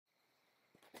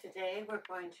Today we're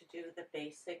going to do the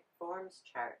basic forms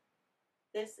chart.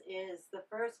 This is the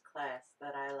first class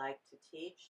that I like to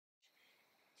teach.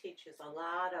 It teaches a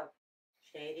lot of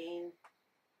shading,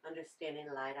 understanding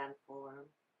light on form,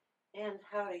 and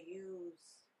how to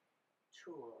use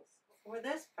tools. For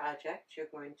this project you're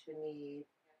going to need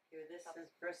here, this is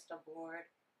Bristol board,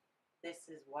 this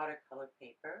is watercolor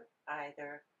paper,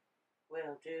 either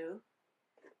will do,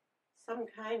 some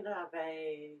kind of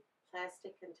a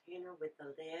plastic container with a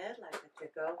lid, like a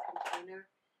to-go container.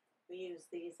 We use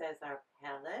these as our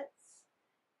palettes,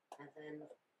 and then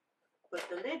put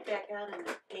the lid back on and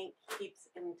the paint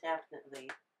keeps indefinitely.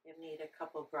 You need a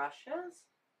couple brushes.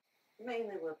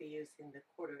 Mainly we'll be using the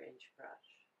 1/4-inch brush.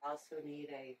 Also need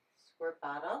a squirt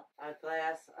bottle, a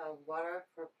glass of water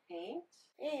for paint,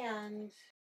 and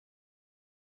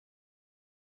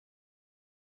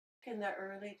in the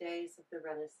early days of the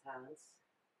Renaissance,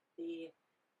 the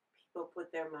people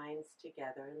put their minds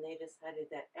together and they decided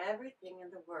that everything in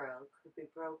the world could be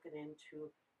broken into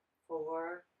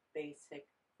 4 basic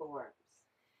forms.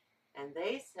 And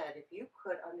they said if you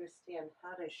could understand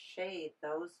how to shade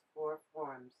those 4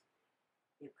 forms,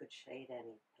 you could shade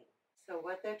anything. So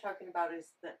what they're talking about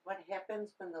is that what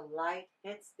happens when the light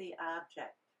hits the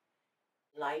object.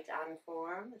 Light on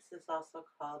form, this is also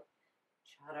called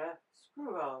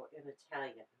chiaroscuro in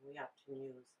Italian. We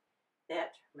often use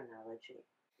that terminology.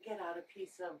 Get out a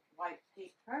piece of white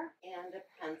paper and a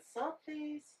pencil,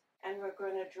 please. And we're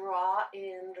going to draw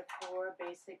in the 4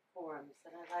 basic forms.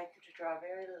 And I like you to draw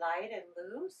very light and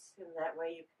loose, and that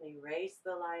way you can erase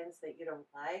the lines that you don't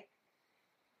like.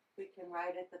 We can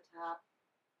write at the top,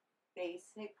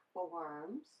 basic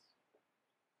forms.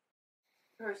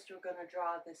 First we're going to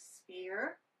draw the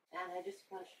sphere. And I just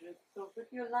want you to go with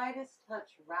your lightest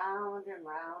touch round and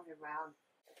round and round,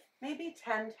 maybe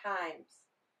 10 times.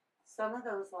 Some of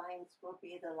those lines will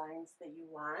be the lines that you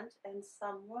want, and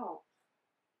some won't.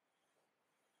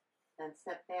 Then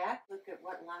sit back, look at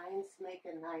what lines make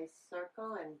a nice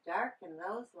circle, and darken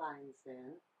those lines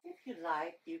in. If you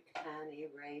like, you can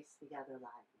erase the other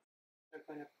lines. We're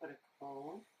going to put a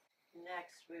cone.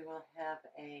 Next, we will have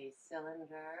a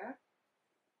cylinder.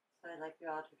 So I'd like you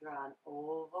all to draw an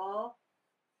oval,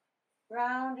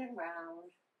 round and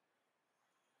round,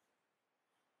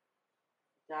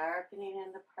 darkening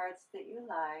in the parts that you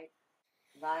like,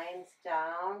 lines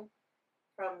down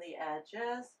from the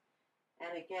edges,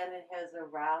 and again it has a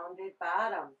rounded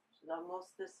bottom, which is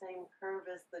almost the same curve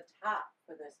as the top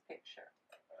for this picture.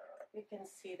 You can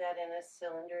see that in a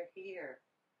cylinder here.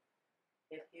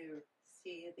 If you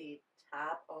see the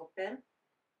top open,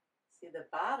 see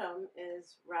the bottom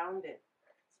is rounded.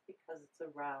 It's because it's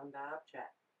a round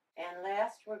object. And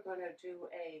last we're going to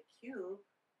do a cube.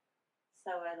 So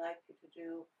I'd like you to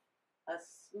do a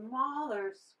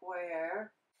smaller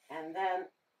square, and then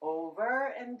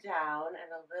over and down,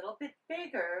 and a little bit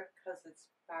bigger because it's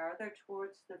farther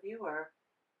towards the viewer,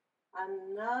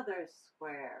 another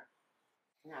square.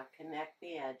 Now connect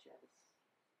the edges.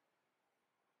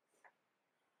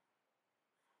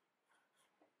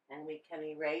 And we can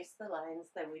erase the lines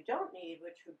that we don't need,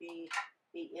 which would be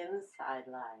the inside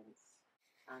lines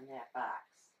on that box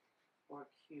or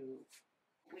cube.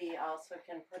 We also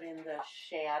can put in the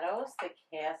shadows, the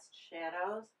cast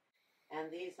shadows,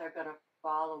 and these are going to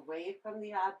fall away from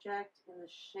the object in the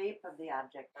shape of the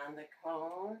object. On the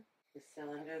cone, the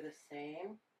cylinder the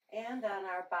same, and on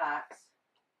our box,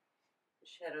 the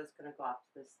shadow is going to go off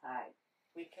to the side.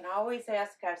 We can always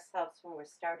ask ourselves when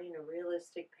we're starting a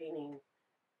realistic painting,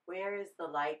 where is the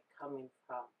light coming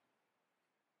from?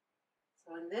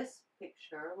 So in this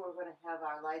picture, we're going to have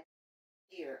our light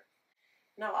here.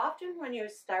 Now, often when you're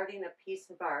starting a piece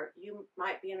of art, you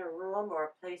might be in a room or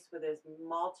a place where there's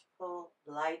multiple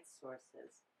light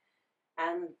sources,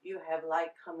 and you have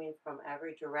light coming from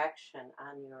every direction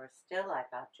on your still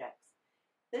life objects.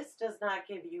 This does not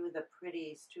give you the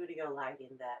pretty studio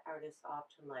lighting that artists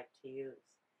often like to use.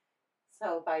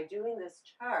 So by doing this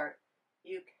chart,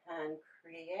 you can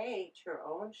create your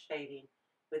own shading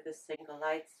with a single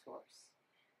light source.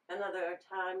 Another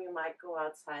time you might go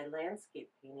outside landscape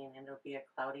painting and it'll be a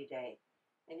cloudy day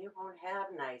and you won't have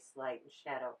nice light and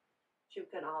shadow. But you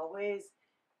can always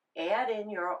add in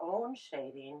your own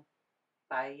shading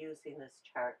by using this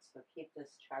chart. So keep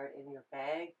this chart in your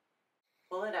bag.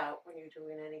 Pull it out when you're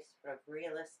doing any sort of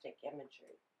realistic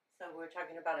imagery. So we're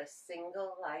talking about a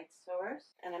single light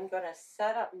source, and I'm going to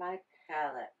set up my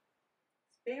palette.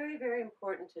 It's very, very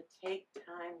important to take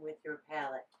time with your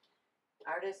palette.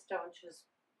 Artists don't just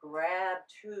grab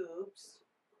tubes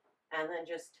and then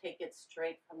just take it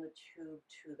straight from the tube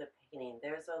to the painting.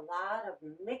 There's a lot of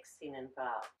mixing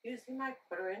involved. Using my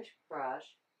 1/4-inch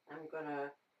brush, I'm going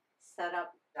to set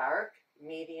up dark,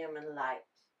 medium, and light.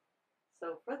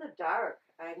 So for the dark,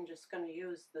 I'm just going to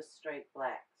use the straight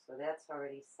black. So that's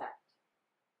already set.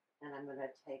 And I'm going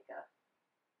to take a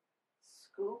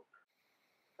scoop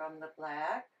from the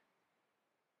black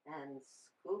and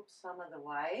scoop some of the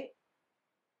white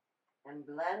and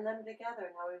blend them together.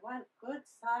 Now we want good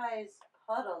sized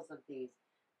puddles of these.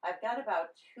 I've got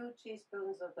about 2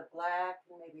 teaspoons of the black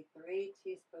and maybe 3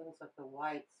 teaspoons of the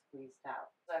white squeezed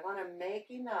out. So I want to make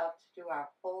enough to do our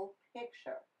whole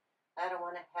picture. I don't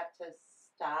want to have to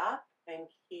stop and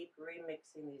keep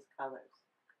remixing these colors.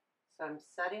 So I'm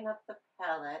setting up the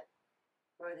palette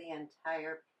for the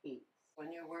entire piece.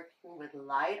 When you're working with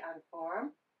light on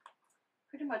form,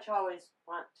 pretty much always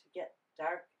want to get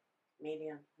dark,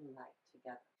 medium, and light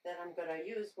together. Then I'm going to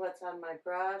use what's on my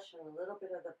brush and a little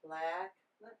bit of the black,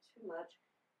 not too much,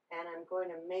 and I'm going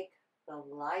to make the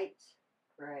light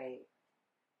gray.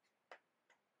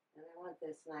 And I want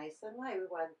this nice and light. We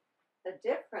want the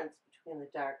difference between the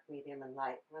dark, medium, and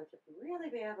light. I want to really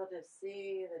be able to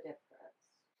see the difference.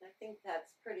 I think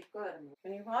that's pretty good.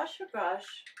 When you wash your brush,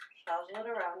 shovel it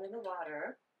around in the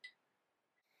water,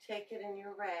 take it in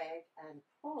your rag and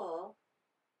pull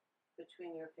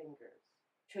between your fingers.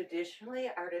 Traditionally,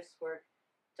 artists work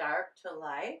dark to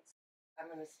light.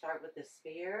 I'm going to start with the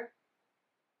sphere.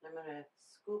 I'm going to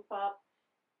scoop up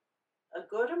a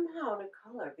good amount of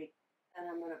color, and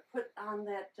I'm going to put on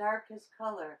that darkest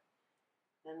color.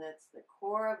 And that's the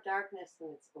core of darkness,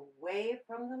 and it's away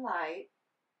from the light.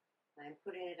 I'm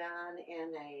putting it on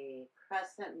in a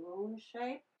crescent moon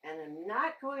shape, and I'm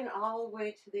not going all the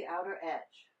way to the outer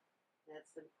edge.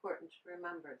 That's important to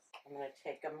remember. I'm going to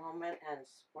take a moment and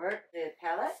squirt the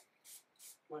palette.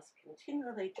 Must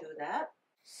continually do that.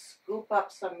 Scoop up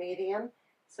some medium.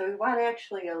 So we want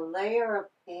actually a layer of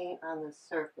paint on the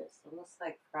surface, almost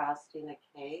like frosting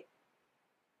a cake.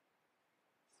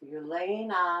 So you're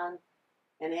laying on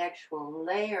an actual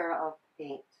layer of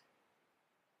paint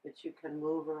that you can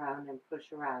move around and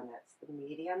push around. That's the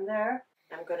medium there.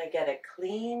 I'm going to get a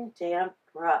clean, damp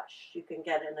brush. You can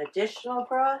get an additional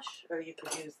brush, or you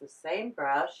could use the same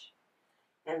brush,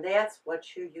 and that's what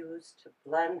you use to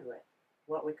blend with,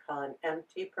 what we call an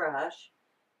empty brush.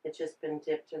 It's just been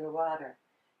dipped in the water.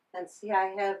 And see,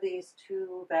 I have these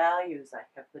 2 values. I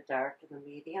have the dark and the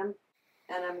medium,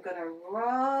 and I'm going to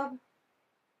rub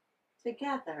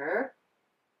together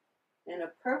in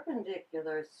a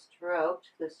perpendicular stroke to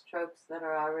the strokes that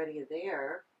are already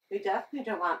there. We definitely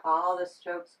don't want all the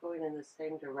strokes going in the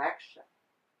same direction.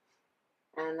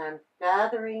 And I'm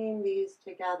feathering these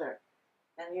together.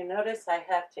 And you notice I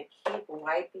have to keep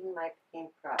wiping my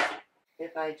paintbrush.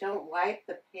 If I don't wipe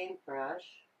the paintbrush,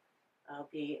 I'll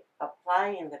be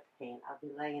applying the paint. I'll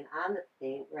be laying on the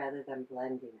paint rather than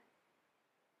blending it.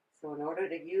 So in order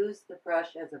to use the brush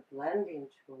as a blending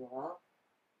tool,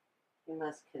 you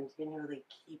must continually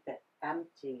keep it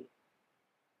empty,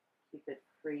 keep it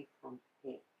free from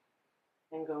paint,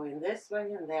 and going this way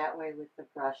and that way with the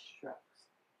brush strokes.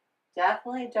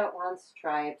 Definitely don't want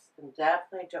stripes, and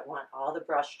definitely don't want all the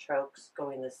brush strokes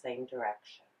going the same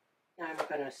direction. Now I'm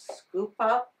going to scoop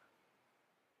up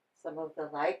some of the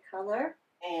light color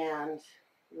and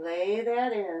lay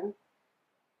that in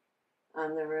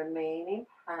on the remaining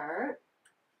part.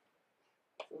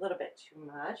 A little bit too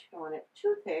much. You don't want it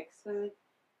too thick. So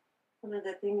one of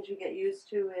the things you get used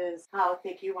to is how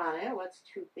thick you want it. What's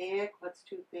too thick, what's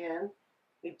too thin.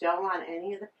 We don't want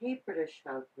any of the paper to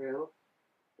show through.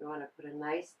 We want to put a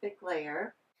nice thick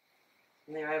layer.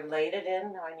 And there I've laid it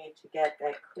in. Now I need to get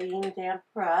that clean, damp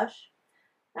brush.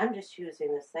 I'm just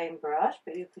using the same brush,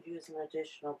 but you could use an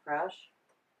additional brush.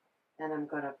 And I'm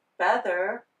going to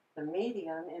feather the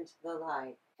medium into the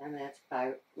light. And that's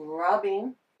by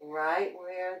rubbing right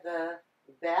where the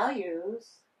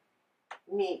values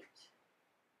meet.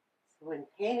 So when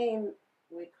painting,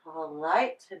 we call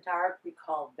light to dark, we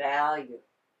call value.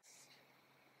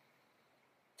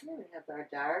 Here we have our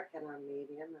dark and our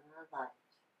medium and our light.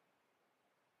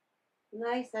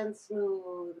 Nice and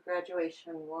smooth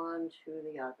graduation one to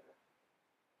the other.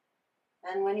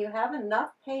 And when you have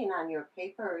enough paint on your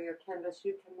paper or your canvas,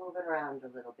 you can move it around a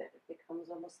little bit. It becomes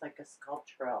almost like a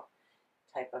sculptural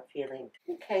type of feeling.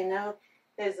 Okay, now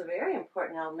there's a very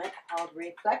important element called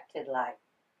reflected light.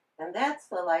 And that's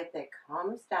the light that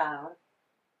comes down,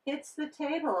 hits the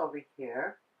table over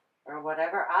here, or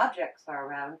whatever objects are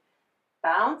around,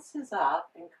 bounces off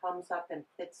and comes up and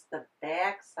hits the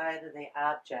back side of the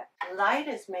object. Light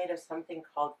is made of something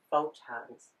called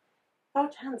photons.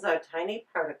 Photons are tiny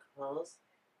particles.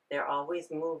 They're always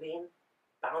moving,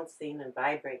 bouncing, and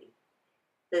vibrating.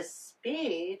 The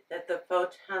speed that the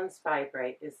photons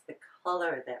vibrate is the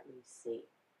color that we see.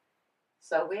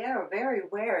 So we are very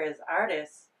aware as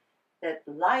artists that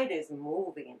light is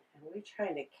moving, and we're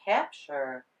trying to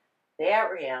capture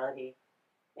that reality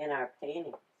in our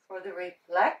painting. For the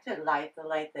reflected light, the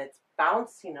light that's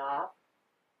bouncing off,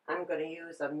 I'm going to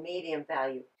use a medium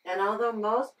value. And although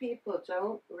most people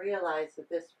don't realize that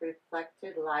this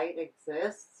reflected light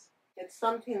exists, it's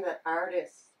something that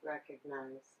artists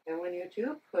recognize. And when you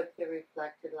do put the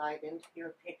reflected light into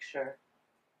your picture,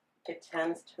 it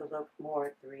tends to look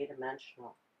more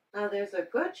three-dimensional. Now there's a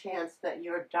good chance that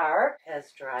your dark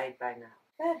has dried by now.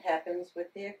 That happens with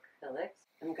the acrylics.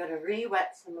 I'm going to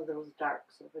re-wet some of those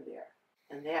darks over there.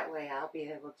 And that way I'll be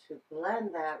able to blend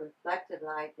that reflected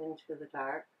light into the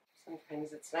dark.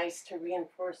 Sometimes it's nice to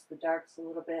reinforce the darks a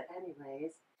little bit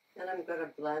anyways. And I'm going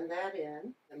to blend that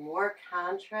in. The more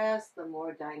contrast, the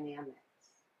more dynamics.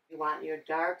 You want your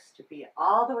darks to be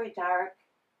all the way dark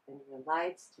and your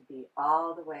lights to be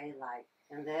all the way light.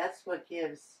 And that's what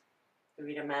gives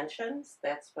 3 dimensions.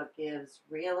 That's what gives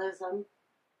realism.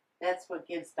 That's what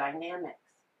gives dynamics.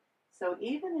 So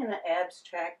even in an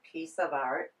abstract piece of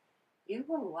art, you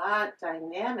will want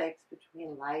dynamics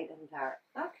between light and dark.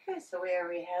 Okay, so here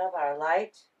we have our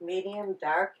light, medium,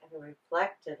 dark, and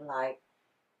reflected light.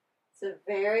 It's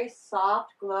a very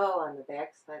soft glow on the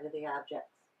back side of the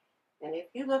objects. And if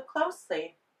you look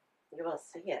closely, you will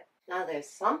see it. Now there's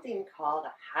something called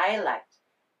a highlight,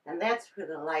 and that's where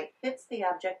the light hits the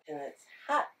object and it's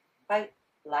hot, white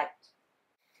light.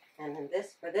 And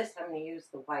for this, I'm going to use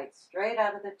the white straight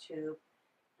out of the tube.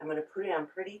 I'm going to put it on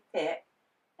pretty thick,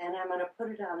 and I'm going to put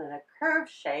it on in a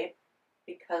curved shape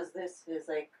because this is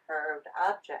a curved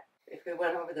object. If we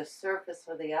went over the surface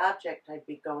of the object, I'd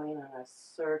be going on a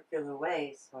circular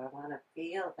way, so I want to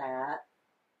feel that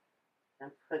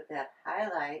and put that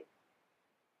highlight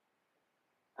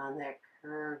on that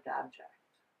curved object.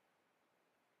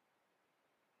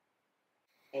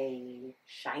 A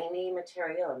shiny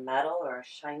material, a metal or a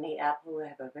shiny apple will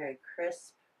have a very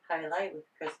crisp highlight with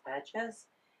crisp edges,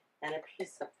 and a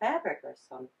piece of fabric or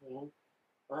something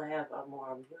will have a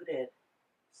more muted,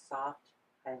 soft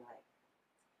highlight.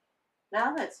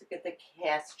 Now let's look at the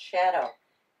cast shadow.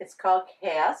 It's called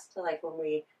cast, like when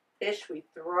we fish, we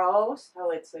throw,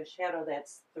 so it's a shadow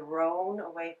that's thrown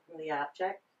away from the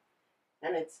object,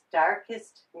 and it's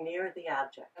darkest near the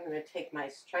object. I'm going to take my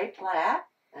straight black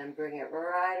and bring it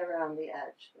right around the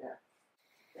edge there.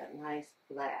 That nice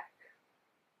black.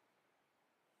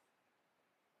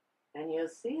 And you'll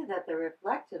see that the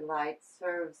reflected light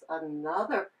serves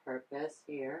another purpose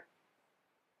here,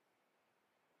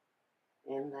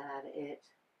 in that it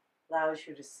allows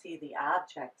you to see the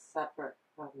object separate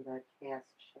from the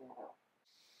cast shadow.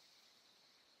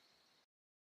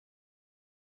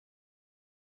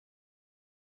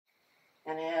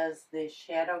 And as the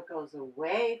shadow goes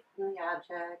away from the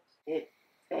object, it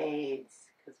fades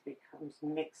because it becomes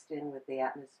mixed in with the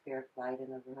atmospheric light in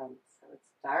the room. So it's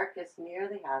darkest near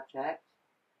the object,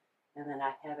 and then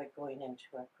I have it going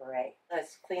into a gray.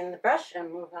 Let's clean the brush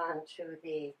and move on to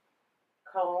the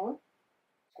cone.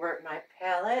 Squirt my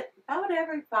palette about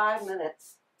every 5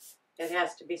 minutes. It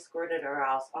has to be squirted or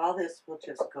else all this will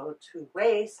just go to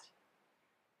waste.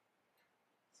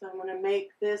 So I'm going to make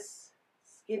this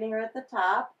skinnier at the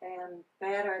top and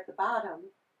fatter at the bottom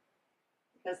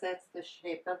because that's the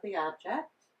shape of the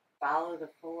object. Follow the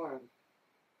form.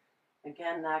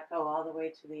 Again, not go all the way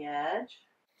to the edge.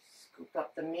 Scoop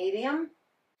up the medium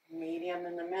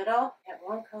in the middle. Have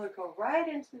one color go right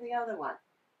into the other one.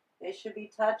 They should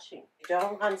be touching. You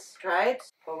don't want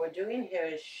stripes. What we're doing here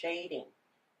is shading.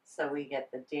 So we get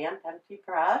the damp, empty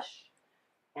brush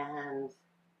and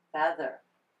feather.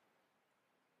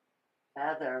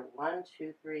 Feather, 1,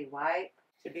 2, 3, wipe.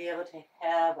 To be able to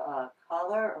have a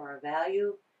color or a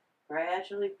value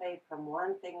gradually fade from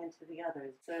one thing into the other.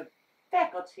 It's a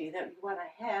faculty that you want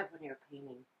to have when you're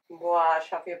painting.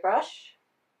 Wash off your brush.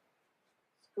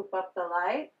 Scoop up the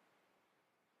light.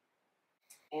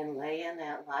 And lay in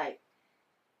that light.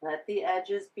 Let the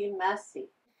edges be messy.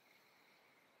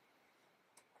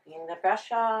 Clean the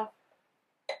brush off.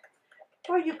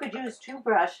 Or you could use 2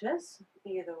 brushes,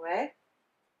 either way.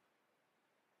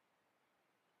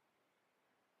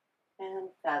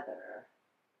 And feather.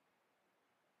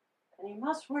 And you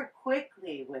must work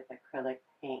quickly with acrylic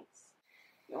paints.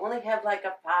 You only have like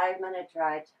a 5-minute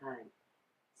dry time.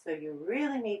 So you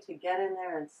really need to get in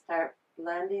there and start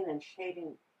blending and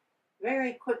shading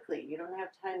very quickly. You don't have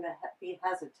time to be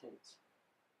hesitant.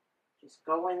 Just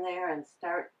go in there and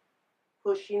start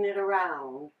pushing it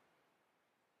around.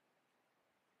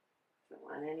 Don't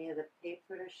want any of the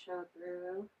paper to show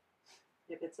through.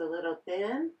 If it's a little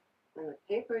thin and the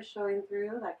paper is showing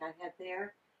through like I had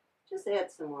there, just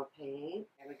add some more paint.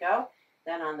 There we go.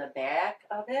 Then on the back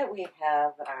of it, we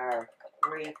have our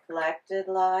reflected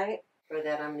light. For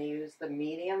that, I'm going to use the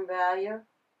medium value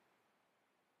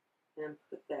and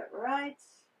put that right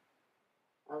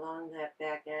along that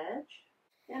back edge.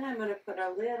 And I'm going to put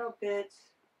a little bit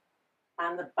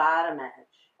on the bottom edge.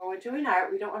 When we're doing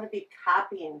art, we don't want to be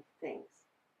copying things.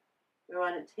 We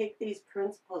want to take these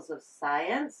principles of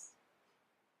science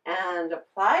and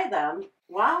apply them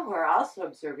while we're also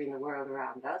observing the world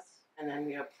around us. And then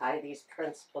we apply these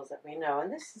principles that we know.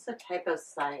 And this is a type of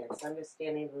science,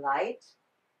 understanding light,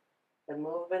 the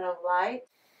movement of light.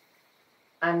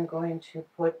 I'm going to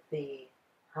put the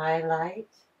highlight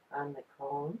on the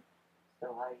cone.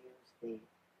 So I'll use the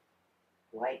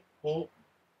white paint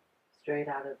straight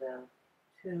out of the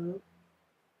tube.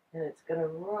 And it's going to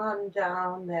run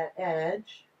down that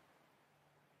edge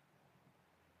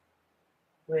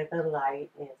where the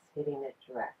light is hitting it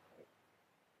directly.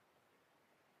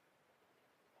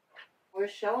 We're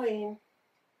showing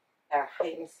our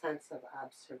heightened sense of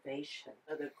observation.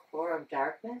 So the core of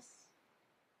darkness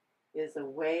is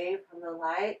away from the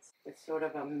light. It's sort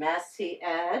of a messy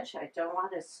edge. I don't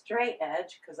want a straight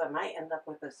edge because I might end up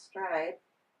with a stripe.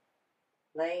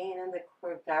 Laying in the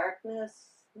core of darkness,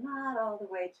 not all the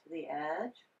way to the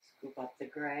edge. Scoop up the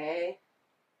gray,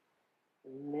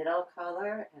 the middle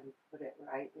color, and put it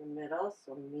right in the middle,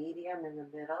 so medium in the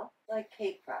middle, like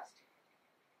cake frosting.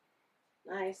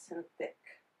 Nice and thick.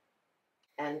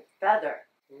 And feather.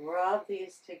 Rub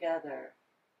these together.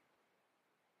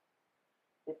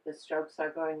 If the strokes are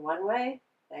going one way,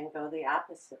 then go the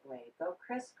opposite way. Go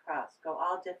crisscross. Go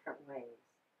all different ways.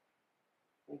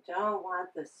 We don't want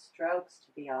the strokes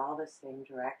to be all the same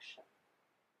direction.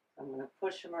 I'm going to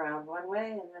push them around one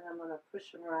way, and then I'm going to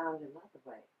push them around another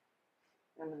way.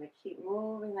 I'm going to keep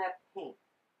moving that paint.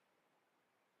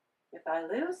 If I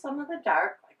lose some of the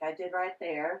dark, like I did right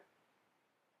there,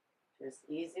 just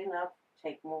easy enough,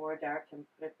 take more dark and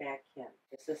put it back in.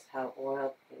 This is how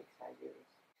oil paints I use,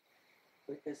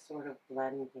 with this sort of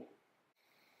blending.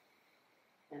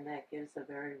 And that gives a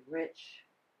very rich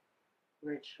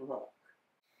look.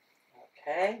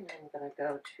 Okay, now I'm going to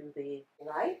go to the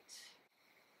light.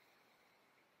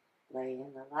 Lay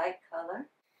in the light color.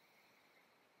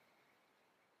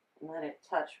 And let it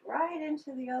touch right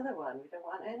into the other one. We don't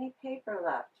want any paper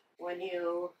left. When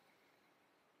you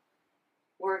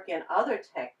work in other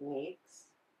techniques,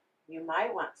 you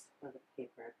might want some of the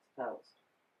paper exposed.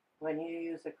 When you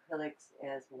use acrylics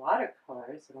as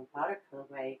watercolors in a watercolor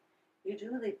way, you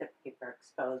do leave the paper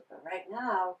exposed. But right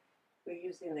now, we're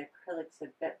using the acrylics a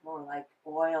bit more like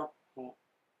oil paint.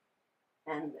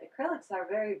 And acrylics are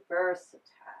very versatile.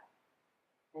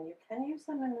 And you can use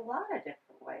them in a lot of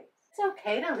different ways. It's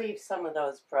okay to leave some of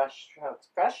those brush strokes.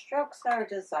 Brush strokes are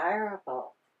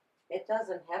desirable. It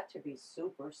doesn't have to be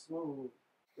super smooth.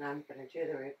 Now I'm going to do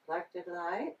the reflected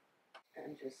light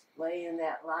and just lay in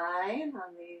that line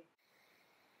on the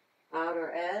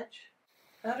outer edge.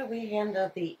 How do we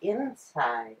handle the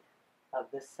inside of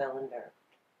the cylinder?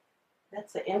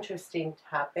 That's an interesting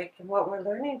topic, and what we're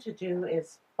learning to do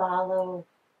is follow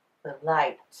the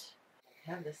light.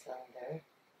 I have the cylinder.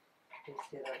 You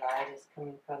see the light is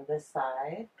coming from this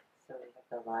side, so we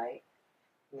have the light,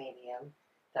 medium,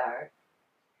 dark,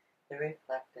 the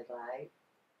reflected light,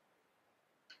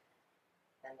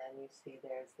 and then you see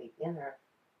there's the inner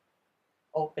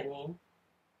opening,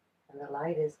 and the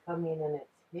light is coming and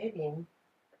it's hitting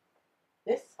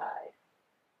this side,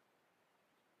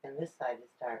 and this side is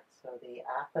dark, so the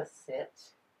opposite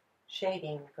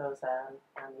shading goes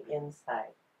on the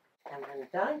inside. And when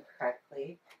done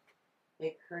correctly,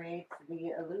 it creates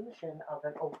the illusion of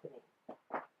an opening.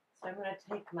 So I'm going to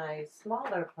take my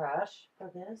smaller brush for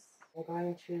this. I'm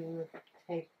going to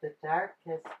take the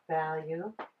darkest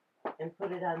value and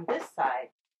put it on this side.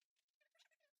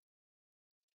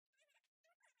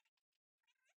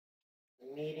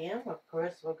 The medium, of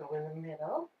course, will go in the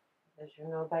middle, as you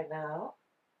know by now.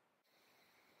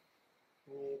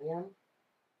 Medium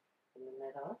in the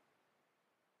middle.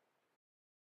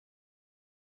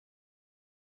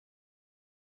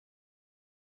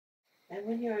 And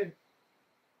when you're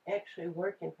actually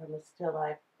working from a still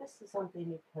life, this is something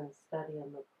you can study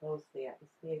and look closely at and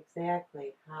see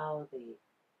exactly how the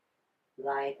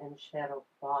light and shadow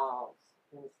falls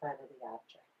inside of the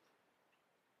object.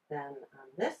 Then on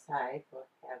this side, we'll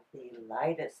have the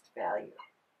lightest value.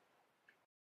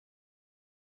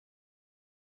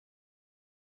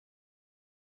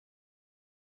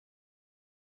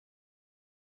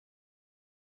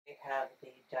 We have the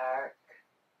dark,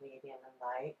 medium, and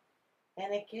light,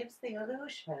 and it gives the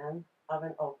illusion of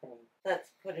an opening. Let's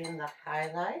put in the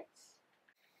highlights,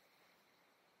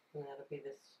 and that'll be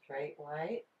the straight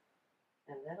white.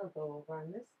 And that'll go over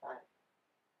on this side.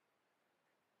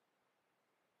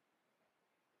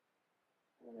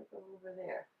 It'll go over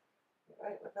there.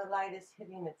 Right where the light is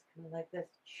hitting, it's kind of like this,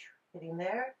 hitting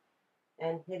there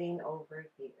and hitting over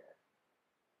here.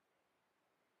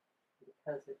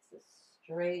 Because it's a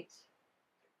straight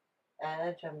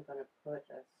edge, I'm going to put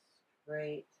a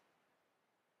straight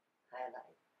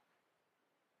highlight.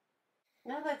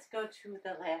 Now let's go to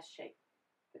the last shape,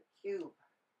 the cube.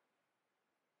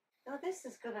 Now this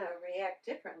is going to react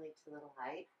differently to the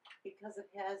light because it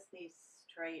has these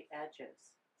straight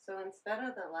edges. So instead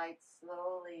of the light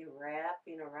slowly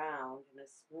wrapping around in a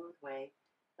smooth way,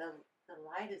 the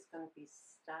light is going to be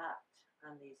stopped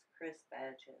on these crisp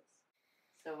edges.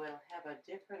 So it'll have a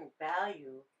different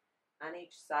value on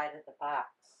each side of the box.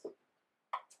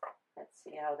 Let's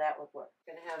see how that would work.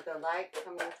 We're going to have the light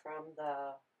coming from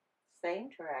the same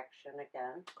direction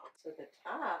again. So the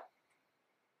top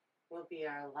will be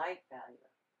our light value.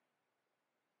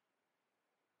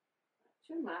 Not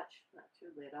too much, not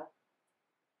too little.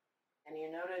 And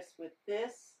you notice with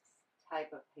this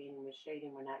type of painting with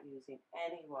shading, we're not using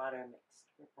any water mixed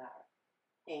with our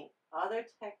paint. Other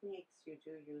techniques you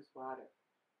do use water,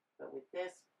 but with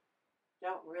this,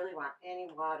 don't really want any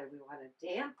water. We want a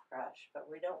damp brush, but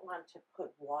we don't want to put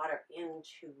water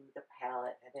into the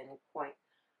palette at any point.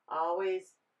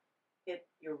 Always hit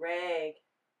your rag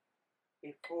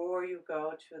before you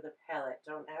go to the palette.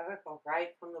 Don't ever go right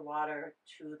from the water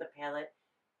to the palette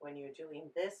when you're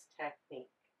doing this technique.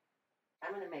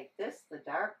 I'm going to make this the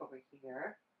dark over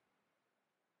here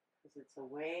because it's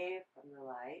away from the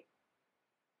light.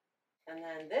 And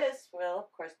then this will, of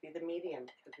course, be the medium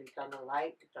because we've done the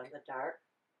light, we've done the dark.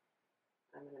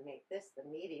 I'm going to make this the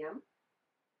medium.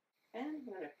 And I'm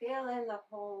going to fill in the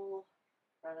whole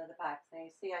front of the box. Now you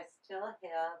see I still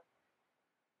have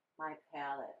my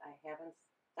palette. I haven't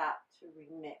stopped to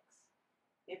remix.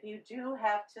 If you do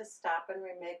have to stop and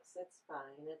remix, it's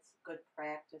fine. It's good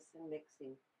practice in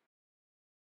mixing.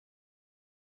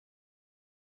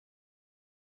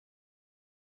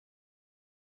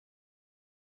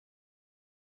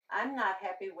 I'm not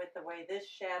happy with the way this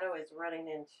shadow is running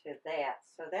into that.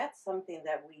 So that's something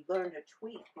that we learn to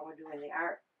tweak when we're doing the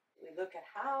art. We look at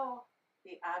how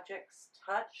the objects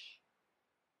touch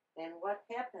and what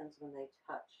happens when they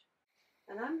touch.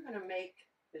 And I'm going to make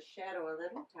the shadow a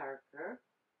little darker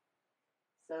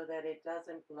so that it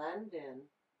doesn't blend in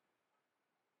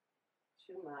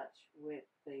too much with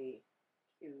the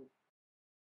cube.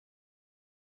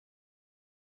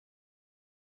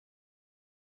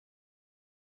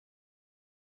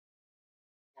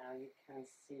 Now you can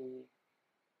see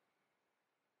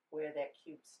where that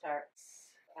cube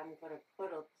starts. I'm going to put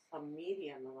some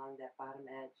medium along that bottom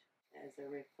edge as a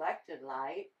reflected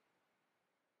light.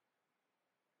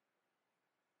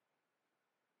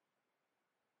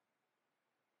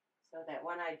 So that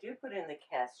when I do put in the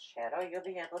cast shadow, you'll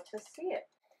be able to see it.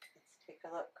 Let's take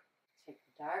a look. Take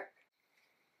the dark,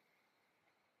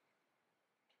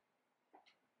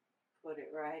 put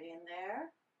it right in there.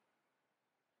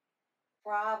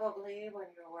 Probably when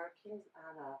you're working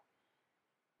on a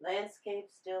landscape,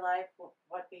 still life,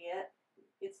 what be it,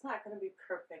 it's not going to be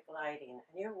perfect lighting.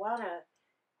 And you want to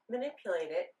manipulate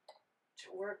it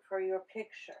to work for your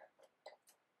picture.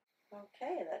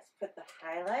 Okay, let's put the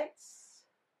highlights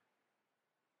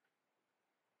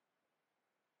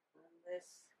on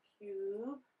this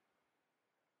cube.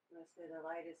 I'm going to say the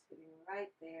light is hitting right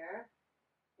there.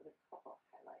 Put a couple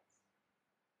highlights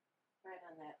right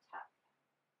on that top.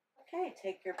 Okay,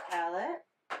 take your palette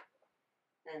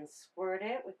and squirt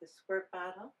it with the squirt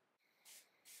bottle.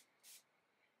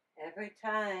 Every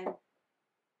time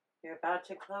you're about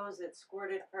to close it,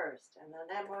 squirt it first, and then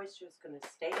that moisture is going to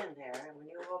stay in there, and when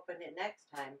you open it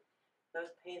next time,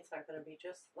 those paints are going to be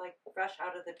just like fresh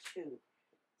out of the tube.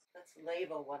 Let's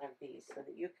label one of these so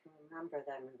that you can remember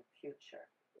them in the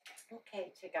future.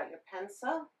 Okay, take out your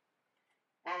pencil,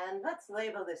 and let's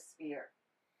label this sphere.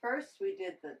 First, we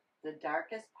did the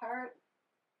darkest part.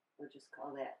 We'll just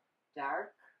call that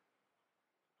dark.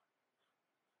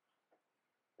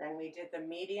 Then we did the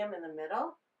medium in the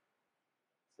middle.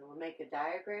 So we'll make a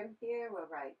diagram here. We'll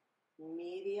write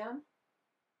medium.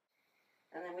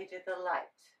 And then we did the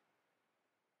light.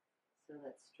 So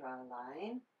let's draw a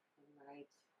line and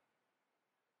write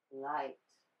light.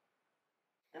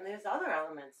 And there's other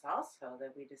elements also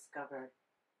that we discovered.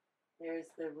 There's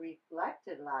the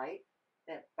reflected light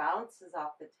that bounces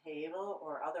off the table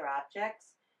or other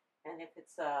objects. And if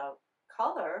it's a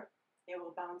color, it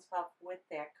will bounce off with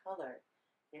that color.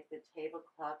 If the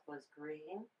tablecloth was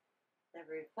green, the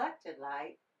reflected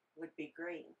light would be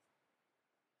green.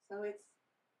 So it's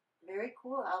a very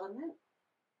cool element,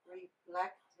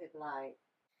 reflected light.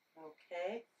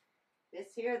 Okay,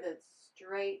 this here, the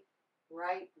straight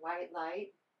bright white light,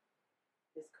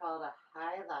 is called a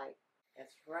highlight.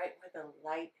 That's right where the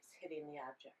light is hitting the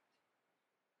object.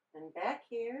 And back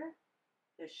here,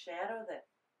 the shadow that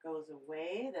goes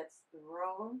away, that's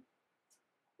thrown,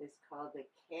 is called the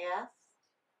cast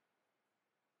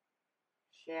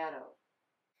shadow.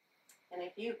 And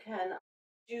if you can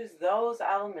use those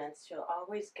elements, you'll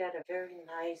always get a very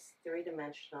nice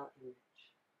three-dimensional image.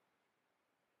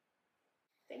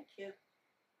 Thank you.